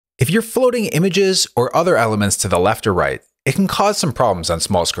you're floating images or other elements to the left or right, it can cause some problems on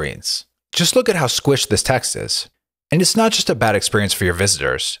small screens. Just look at how squished this text is. And it's not just a bad experience for your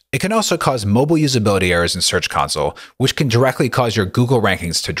visitors, it can also cause mobile usability errors in Search Console, which can directly cause your Google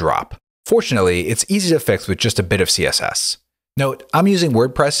rankings to drop. Fortunately, it's easy to fix with just a bit of CSS. Note, I'm using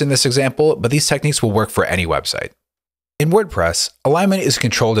WordPress in this example, but these techniques will work for any website. In WordPress, alignment is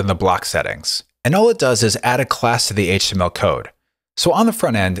controlled in the block settings, and all it does is add a class to the HTML code. So on the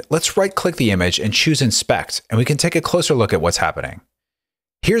front end, let's right-click the image and choose Inspect, and we can take a closer look at what's happening.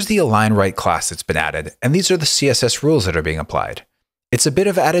 Here's the Align Right class that's been added, and these are the CSS rules that are being applied. It's a bit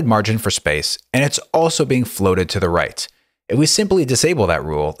of added margin for space, and it's also being floated to the right. If we simply disable that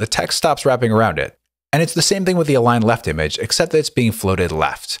rule, the text stops wrapping around it. And it's the same thing with the Align Left image, except that it's being floated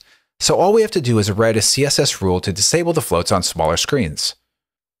left. So all we have to do is write a CSS rule to disable the floats on smaller screens.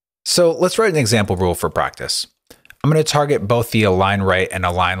 So let's write an example rule for practice. I'm going to target both the Align Right and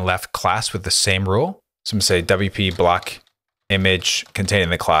Align Left class with the same rule. So I'm going to say WP block image containing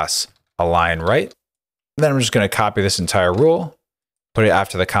the class Align Right. And then I'm just going to copy this entire rule, put it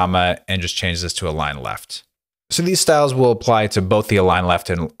after the comma, and just change this to Align Left. So these styles will apply to both the Align Left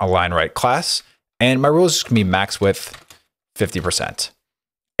and Align Right class. And my rule is just going to be max width 50%.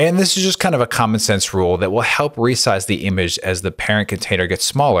 And this is just kind of a common sense rule that will help resize the image as the parent container gets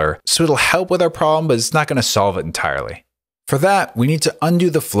smaller. So it'll help with our problem, but it's not going to solve it entirely. For that, we need to undo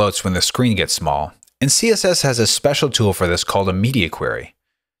the floats when the screen gets small. And CSS has a special tool for this called a media query.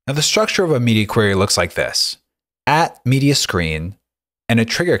 Now the structure of a media query looks like this: at media screen and a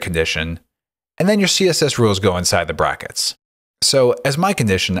trigger condition, and then your CSS rules go inside the brackets. So as my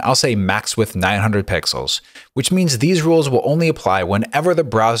condition, I'll say max width 900 pixels, which means these rules will only apply whenever the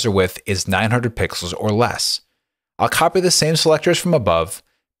browser width is 900 pixels or less. I'll copy the same selectors from above,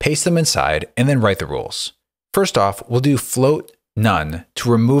 paste them inside, and then write the rules. First off, we'll do float none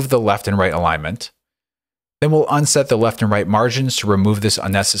to remove the left and right alignment. Then we'll unset the left and right margins to remove this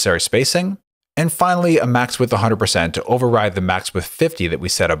unnecessary spacing. And finally, a max width 100% to override the max width 50 that we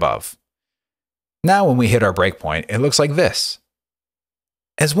set above. Now when we hit our breakpoint, it looks like this.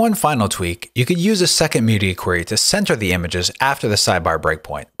 As one final tweak, you could use a second media query to center the images after the sidebar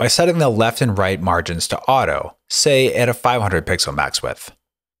breakpoint by setting the left and right margins to auto, say at a 500 pixel max width,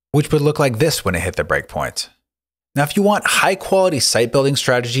 which would look like this when it hit the breakpoint. Now, if you want high-quality site building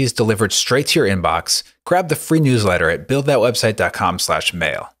strategies delivered straight to your inbox, grab the free newsletter at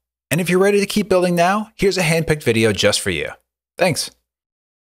buildthatwebsite.com/mail. And if you're ready to keep building now, here's a handpicked video just for you. Thanks.